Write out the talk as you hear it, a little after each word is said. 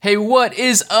Hey, what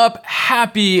is up?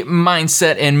 Happy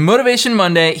Mindset and Motivation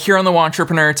Monday here on the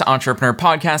Wantrepreneur to Entrepreneur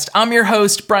podcast. I'm your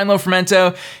host, Brian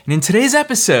Lofermento, and in today's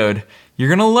episode, you're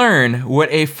going to learn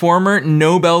what a former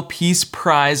Nobel Peace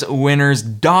Prize winner's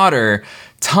daughter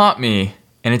taught me,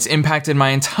 and it's impacted my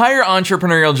entire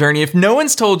entrepreneurial journey. If no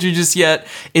one's told you just yet,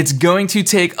 it's going to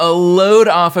take a load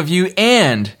off of you,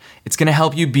 and it's going to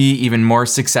help you be even more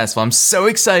successful. I'm so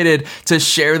excited to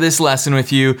share this lesson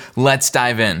with you. Let's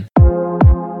dive in.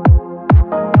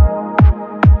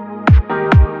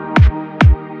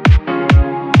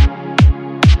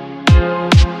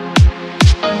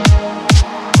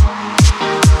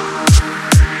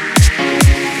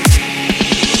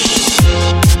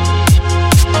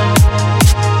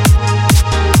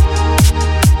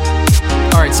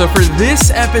 So for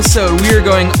this episode, we are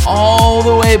going all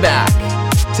the way back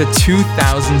to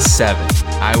 2007.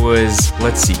 I was,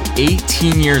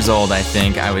 18 years old, I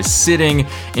think. I was sitting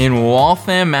in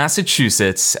Waltham,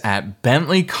 Massachusetts at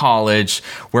Bentley College,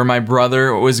 where my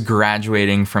brother was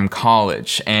graduating from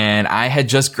college. And I had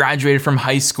just graduated from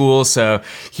high school, so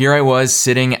here I was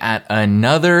sitting at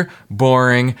another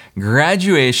boring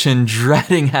graduation,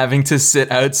 dreading having to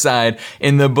sit outside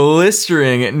in the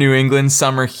blistering New England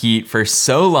summer heat for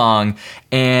so long.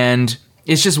 And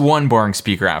it's just one boring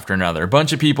speaker after another. A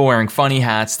bunch of people wearing funny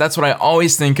hats. That's what I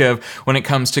always think of when it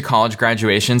comes to college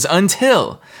graduations,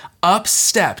 until up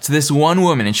stepped this one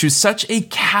woman, and she was such a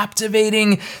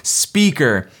captivating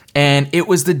speaker, and it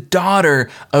was the daughter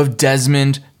of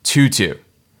Desmond Tutu.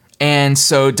 And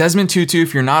so Desmond Tutu,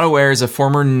 if you're not aware, is a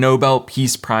former Nobel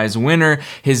Peace Prize winner.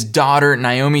 His daughter,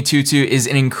 Naomi Tutu, is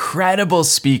an incredible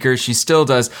speaker. She still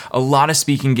does a lot of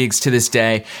speaking gigs to this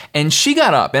day. And she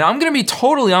got up, and I'm going to be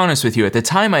totally honest with you. At the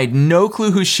time, I had no clue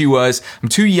who she was. I'm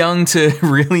too young to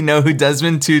really know who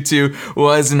Desmond Tutu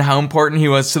was and how important he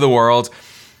was to the world.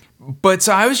 But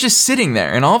so I was just sitting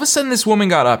there, and all of a sudden this woman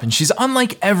got up, and she's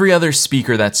unlike every other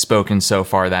speaker that's spoken so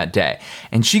far that day.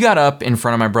 And she got up in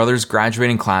front of my brother's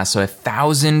graduating class, so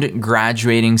 1,000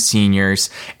 graduating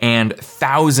seniors and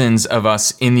thousands of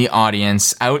us in the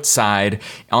audience outside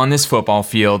on this football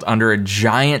field under a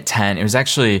giant tent. It was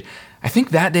actually, I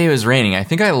think that day it was raining. I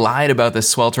think I lied about the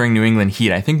sweltering New England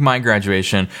heat. I think my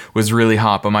graduation was really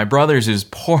hot, but my brother's was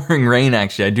pouring rain,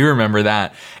 actually. I do remember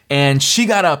that. And she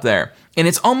got up there. And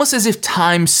it's almost as if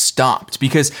time stopped,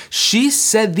 because she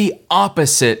said the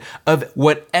opposite of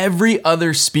what every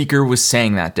other speaker was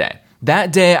saying that day.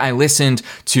 That day, I listened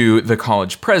to the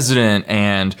college president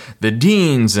and the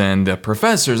deans and the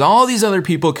professors, all these other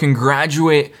people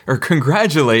congratulate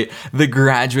the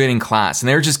graduating class. And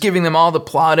they were just giving them all the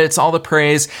plaudits, all the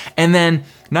praise. And then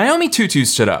Naomi Tutu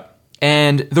stood up.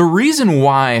 And the reason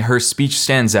why her speech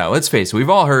stands out, let's face it, we've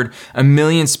all heard a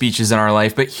million speeches in our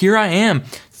life, but here I am,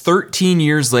 13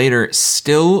 years later,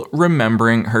 still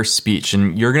remembering her speech.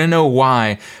 And you're going to know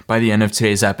why by the end of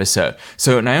today's episode.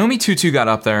 So Naomi Tutu got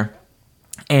up there,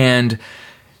 and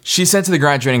she said to the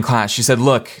graduating class, she said,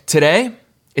 look, today,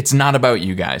 it's not about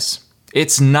you guys.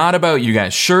 It's not about you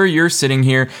guys. Sure, you're sitting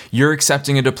here, you're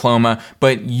accepting a diploma,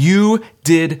 but you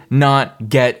did not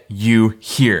get you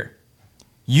here.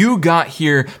 You got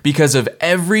here because of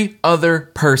every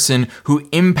other person who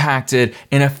impacted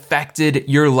and affected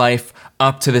your life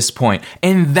up to this point.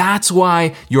 And that's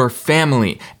why your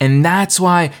family and that's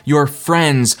why your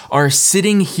friends are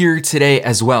sitting here today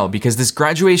as well, because this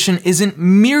graduation isn't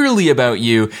merely about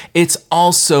you, it's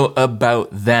also about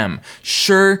them.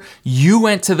 Sure, you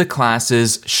went to the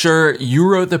classes, sure, you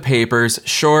wrote the papers,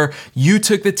 sure, you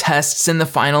took the tests and the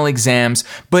final exams,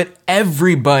 but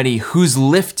everybody who's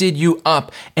lifted you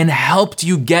up and helped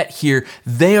you get here,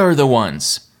 they are the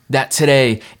ones that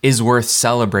today is worth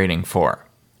celebrating for.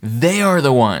 They are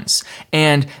the ones.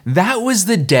 And that was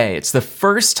the day. It's the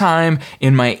first time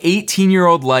in my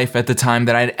 18-year-old life at the time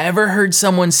that I'd ever heard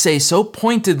someone say so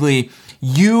pointedly,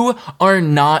 you are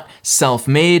not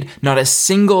self-made. Not a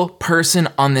single person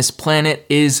on this planet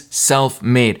is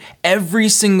self-made. Every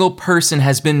single person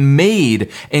has been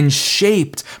made and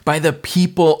shaped by the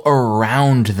people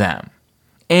around them.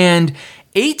 And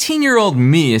 18-year-old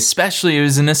me, especially, it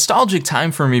was a nostalgic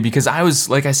time for me because I was,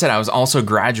 like I said, I was also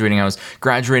graduating. I was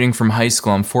graduating from high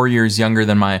school. I'm 4 years younger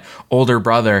than my older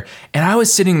brother. And I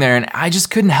was sitting there and I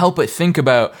just couldn't help but think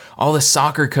about all the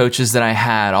soccer coaches that I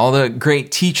had, all the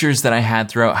great teachers that I had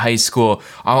throughout high school,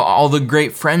 all the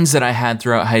great friends that I had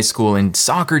throughout high school, and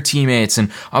soccer teammates, and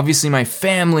obviously my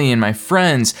family and my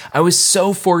friends. I was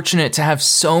so fortunate to have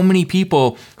so many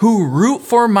people who root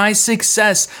for my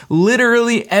success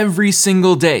literally every single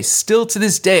day. Still to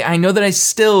this day, I know that I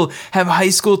still have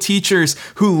high school teachers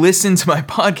who listen to my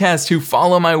podcast, who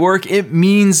follow my work. It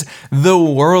means the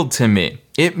world to me.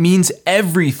 It means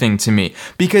everything to me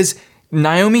because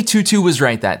Naomi Tutu was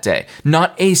right that day.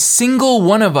 Not a single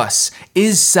one of us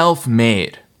is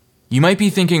self-made. You might be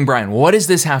thinking, Brian, what does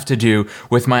this have to do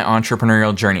with my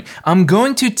entrepreneurial journey? I'm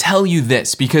going to tell you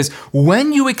this because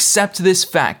when you accept this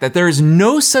fact that there is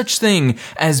no such thing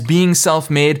as being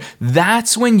self-made,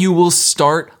 that's when you will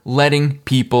start letting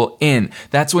people in.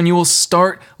 That's when you will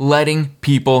start letting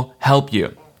people help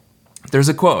you. There's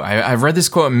a quote. I've read this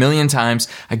quote a million times.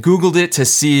 I Googled it to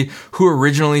see who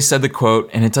originally said the quote,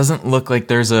 and it doesn't look like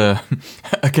there's a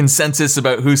consensus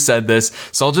about who said this.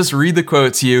 So I'll just read the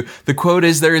quote to you. The quote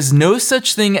is, "There is no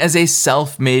such thing as a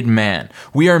self-made man.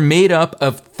 We are made up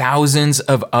of thousands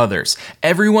of others.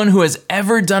 Everyone who has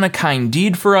ever done a kind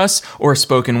deed for us or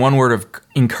spoken one word of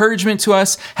encouragement to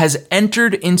us has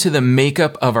entered into the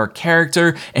makeup of our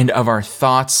character and of our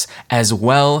thoughts as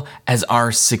well as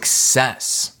our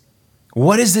success."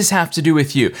 What does this have to do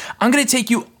with you? I'm going to take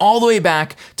you all the way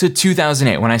back to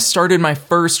 2008 when I started my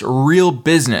first real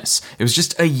business. It was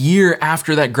just a year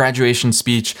after that graduation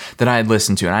speech that I had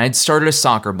listened to, and I had started a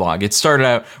soccer blog. It started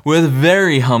out with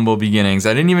very humble beginnings.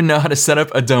 I didn't even know how to set up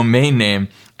a domain name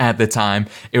at the time.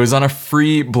 It was on a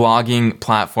free blogging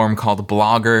platform called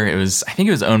Blogger. I think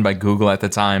it was owned by Google at the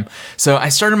time. So I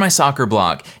started my soccer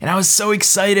blog and I was so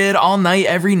excited all night,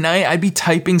 every night. I'd be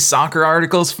typing soccer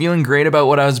articles, feeling great about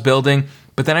what I was building.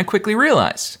 But then I quickly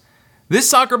realized this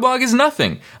soccer blog is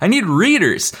nothing. I need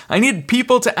readers. I need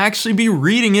people to actually be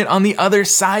reading it on the other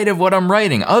side of what I'm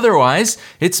writing. Otherwise,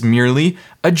 it's merely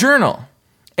a journal.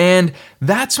 And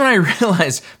that's when I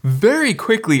realized very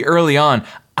quickly early on,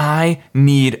 I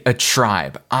need a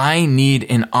tribe. I need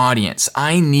an audience.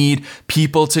 I need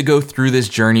people to go through this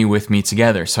journey with me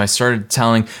together. So I started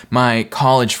telling my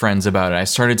college friends about it. I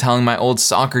started telling my old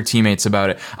soccer teammates about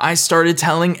it. I started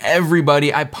telling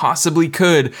everybody I possibly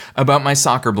could about my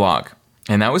soccer blog.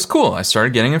 And that was cool. I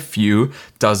started getting a few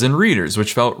dozen readers,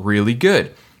 which felt really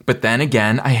good. But then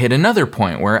again, I hit another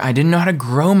point where I didn't know how to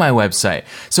grow my website.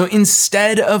 So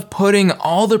instead of putting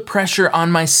all the pressure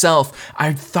on myself,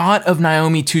 I thought of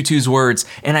Naomi Tutu's words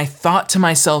and I thought to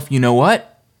myself, you know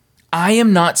what? I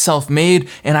am not self-made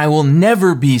and I will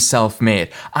never be self-made.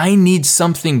 I need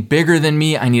something bigger than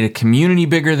me. I need a community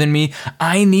bigger than me.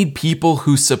 I need people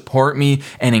who support me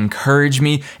and encourage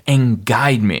me and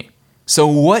guide me. So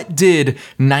what did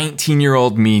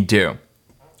 19-year-old me do?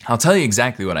 I'll tell you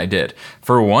exactly what I did.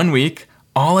 For 1 week,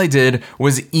 all I did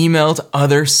was emailed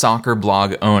other soccer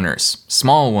blog owners.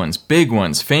 Small ones, big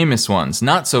ones, famous ones,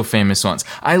 not so famous ones.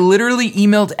 I literally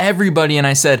emailed everybody and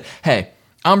I said, hey,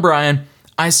 I'm Brian.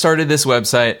 I started this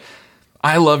website.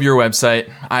 I love your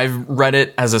website. I've read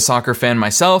it as a soccer fan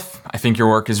myself. I think your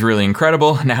work is really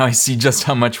incredible. Now I see just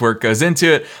how much work goes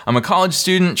into it. I'm a college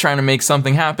student trying to make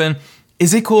something happen.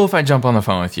 Is it cool if I jump on the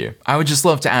phone with you? I would just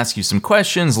love to ask you some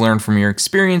questions, learn from your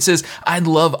experiences. I'd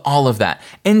love all of that.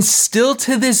 And still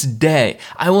to this day,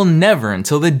 I will never,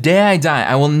 until the day I die,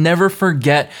 I will never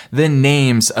forget the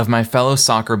names of my fellow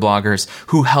soccer bloggers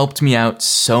who helped me out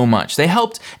so much. They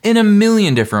helped in a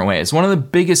million different ways. One of the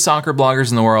biggest soccer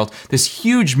bloggers in the world, this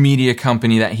huge media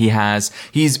company that he has,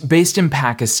 he's based in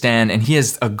Pakistan and he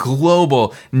has a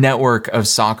global network of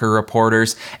soccer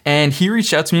reporters. And he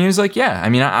reached out to me and he was like, yeah,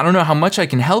 I don't know how much I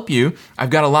can help you. I've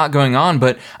got a lot going on,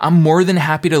 but I'm more than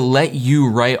happy to let you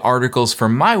write articles for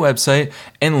my website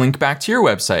and link back to your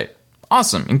website.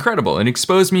 Awesome, incredible. It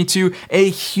exposed me to a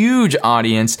huge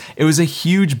audience. It was a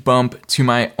huge bump to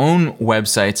my own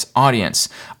website's audience.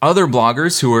 Other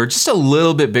bloggers who were just a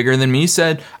little bit bigger than me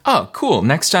said, oh, cool.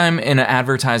 Next time an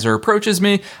advertiser approaches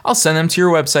me, I'll send them to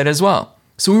your website as well.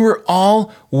 So we were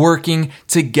all working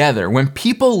together. When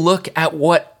people look at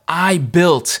what I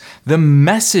built, the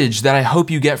message that I hope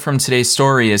you get from today's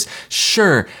story is,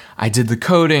 sure, I did the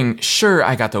coding, sure,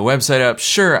 I got the website up,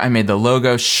 sure, I made the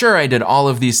logo, sure, I did all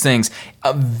of these things.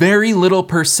 A very little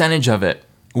percentage of it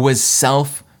was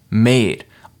self-made.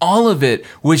 All of it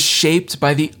was shaped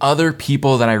by the other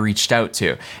people that I reached out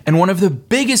to. And one of the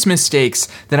biggest mistakes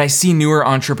that I see newer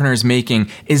entrepreneurs making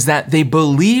is that they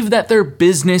believe that their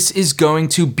business is going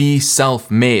to be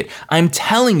self-made. I'm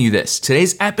telling you this.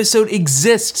 Today's episode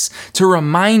exists to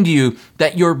remind you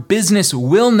that your business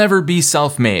will never be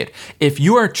self-made. If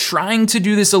you are trying to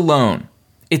do this alone,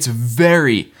 it's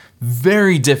very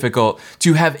difficult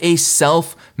to have a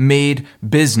self-made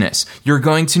business. You're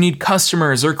going to need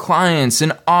customers or clients,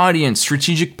 an audience,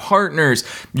 strategic partners.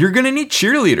 You're going to need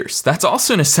cheerleaders. That's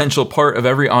also an essential part of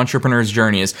every entrepreneur's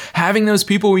journey, is having those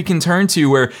people we can turn to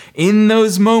where in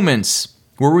those moments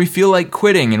where we feel like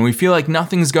quitting and we feel like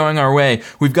nothing's going our way.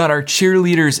 We've got our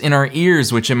cheerleaders in our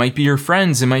ears, which it might be your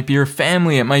friends, it might be your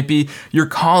family, it might be your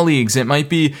colleagues, it might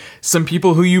be some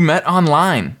people who you met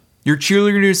online. Your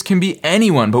cheerleaders can be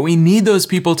anyone, but we need those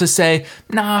people to say,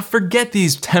 nah, forget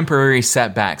these temporary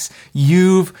setbacks.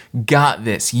 You've got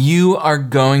this. You are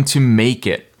going to make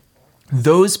it.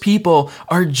 Those people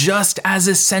are just as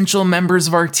essential members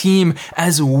of our team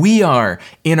as we are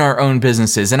in our own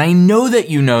businesses. And I know that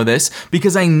you know this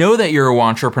because I know that you're a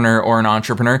entrepreneur or an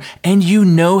entrepreneur, and you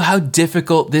know how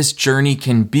difficult this journey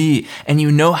can be, and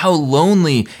you know how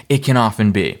lonely it can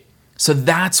often be. So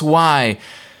that's why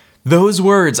those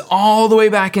words all the way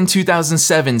back in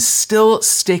 2007 still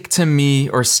stick to me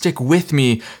or stick with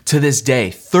me to this day.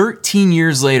 13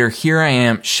 years later, here I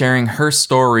am sharing her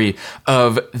story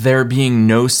of there being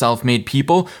no self-made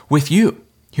people with you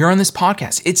here on this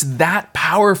podcast. It's that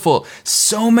powerful.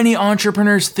 So many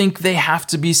entrepreneurs think they have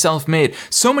to be self-made.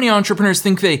 So many entrepreneurs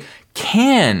think they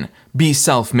can be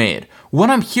self-made.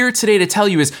 What I'm here today to tell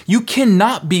you is you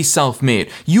cannot be self-made.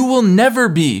 You will never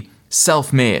be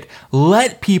self-made.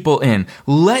 Let people in.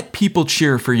 Let people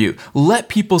cheer for you. Let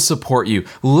people support you.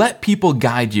 Let people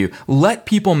guide you. Let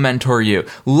people mentor you.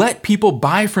 Let people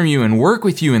buy from you and work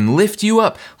with you and lift you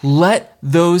up. Let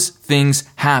those things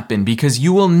happen because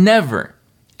you will never,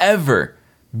 ever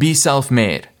be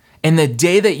self-made. And the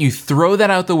day that you throw that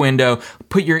out the window,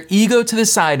 put your ego to the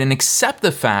side and accept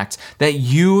the fact that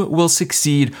you will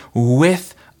succeed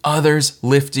with others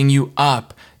lifting you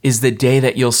up is the day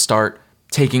that you'll start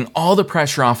taking all the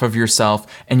pressure off of yourself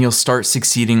and you'll start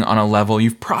succeeding on a level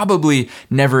you've probably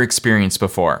never experienced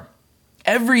before.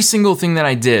 Every single thing that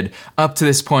I did up to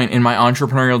this point in my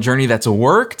entrepreneurial journey that's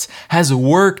worked has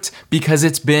worked because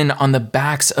it's been on the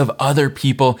backs of other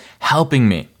people helping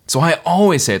me. So I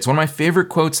always say, it's one of my favorite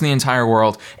quotes in the entire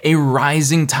world, a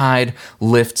rising tide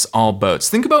lifts all boats.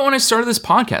 Think about when I started this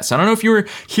podcast. I don't know if you were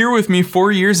here with me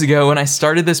 4 years ago when I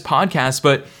started this podcast,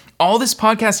 but all this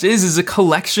podcast is a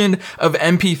collection of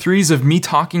MP3s of me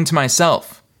talking to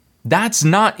myself. That's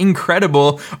not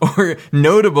incredible or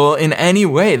notable in any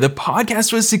way. The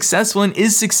podcast was successful and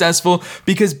is successful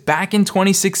because back in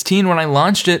 2016 when I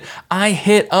launched it, I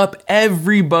hit up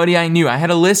everybody I knew. I had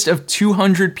a list of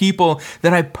 200 people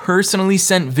that I personally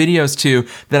sent videos to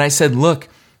that I said, look,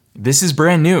 this is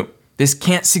brand new. This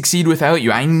can't succeed without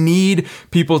you. I need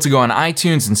people to go on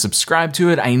iTunes and subscribe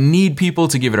to it. I need people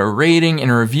to give it a rating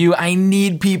and a review. I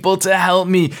need people to help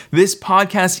me. This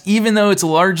podcast, even though it's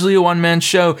largely a one-man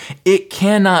show, it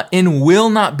cannot and will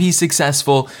not be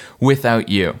successful without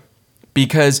you.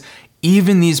 Because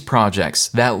even these projects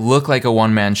that look like a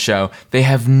one-man show, they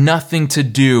have nothing to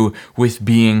do with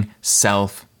being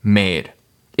self-made.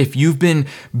 If you've been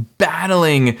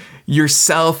battling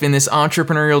yourself in this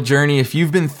entrepreneurial journey, if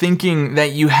you've been thinking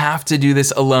that you have to do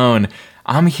this alone,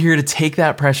 I'm here to take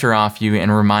that pressure off you and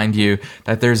remind you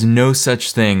that there's no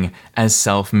such thing as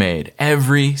self-made.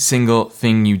 Every single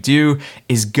thing you do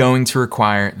is going to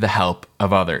require the help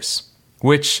of others,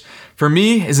 which for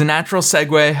me is a natural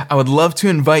segue. I would love to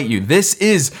invite you. This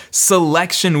is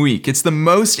Selection Week. It's the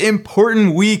most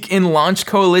important week in Launch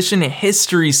Coalition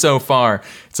history so far.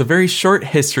 It's a very short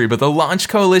history, but the Launch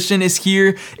Coalition is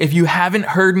here. If you haven't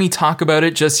heard me talk about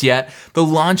it just yet, the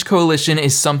Launch Coalition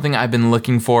is something I've been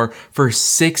looking for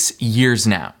 6 years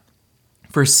now.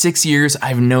 For 6 years,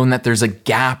 I've known that there's a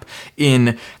gap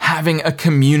in having a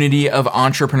community of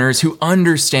entrepreneurs who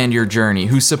understand your journey,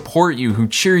 who support you, who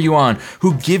cheer you on,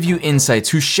 who give you insights,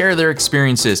 who share their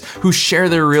experiences, who share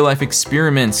their real life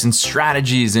experiments and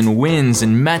strategies and wins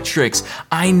and metrics.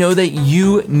 I know that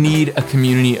you need a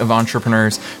community of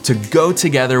entrepreneurs to go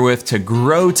together with, to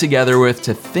grow together with,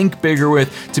 to think bigger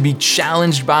with, to be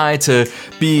challenged by, to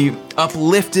be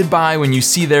uplifted by when you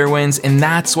see their wins. And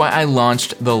that's why I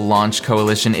launched the Launch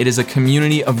Coalition. It is a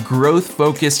community of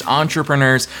growth-focused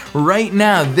entrepreneurs. Right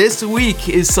now, this week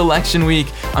is Selection Week.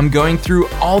 I'm going through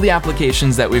all the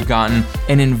applications that we've gotten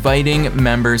and inviting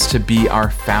members to be our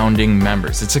founding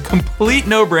members. It's a complete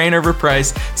no-brainer of a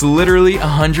price. It's literally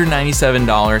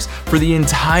 $197 for the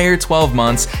entire 12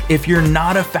 months. If you're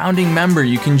not a founding member,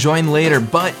 you can join later,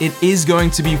 but it is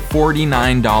going to be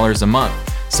 $49 a month.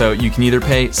 So you can either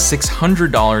pay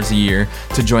 $600 a year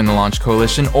to join the Launch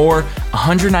Coalition or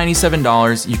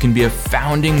 $197. You can be a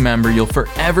founding member. You'll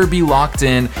forever be locked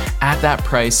in at that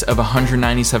price of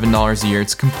 $197 a year.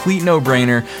 It's a complete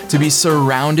no-brainer to be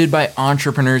surrounded by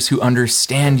entrepreneurs who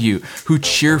understand you, who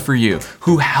cheer for you,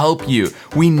 who help you.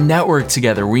 We network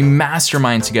together. We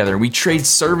mastermind together. We trade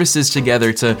services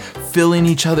together to fill in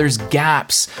each other's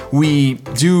gaps. We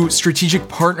do strategic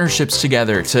partnerships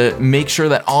together to make sure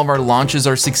that all of our launches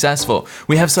are successful.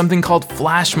 We have something called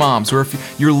flash mobs, where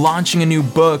if you're launching a new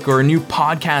book or a new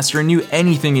podcast or a new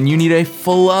anything and you need a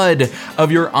flood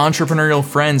of your entrepreneurial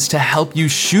friends to help you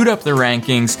shoot up the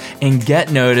rankings and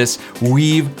get noticed,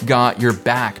 we've got your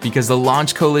back, because the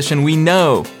Launch Coalition, we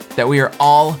know that we are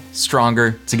all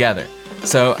stronger together.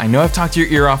 So I know I've talked your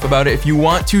ear off about it. If you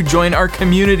want to join our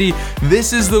community,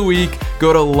 this is the week.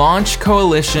 Go to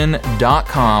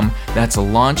launchcoalition.com. That's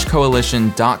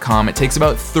launchcoalition.com. It takes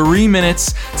about 3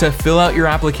 minutes to fill out your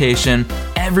application.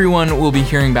 Everyone will be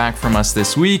hearing back from us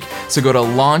this week. So go to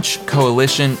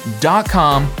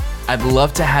launchcoalition.com. I'd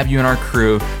love to have you in our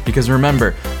crew, because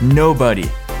remember, nobody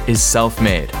is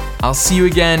self-made. I'll see you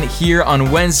again here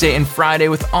on Wednesday and Friday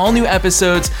with all new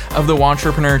episodes of the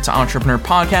Wantrepreneur to Entrepreneur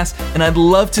podcast, and I'd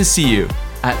love to see you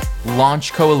at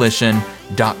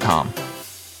launchcoalition.com.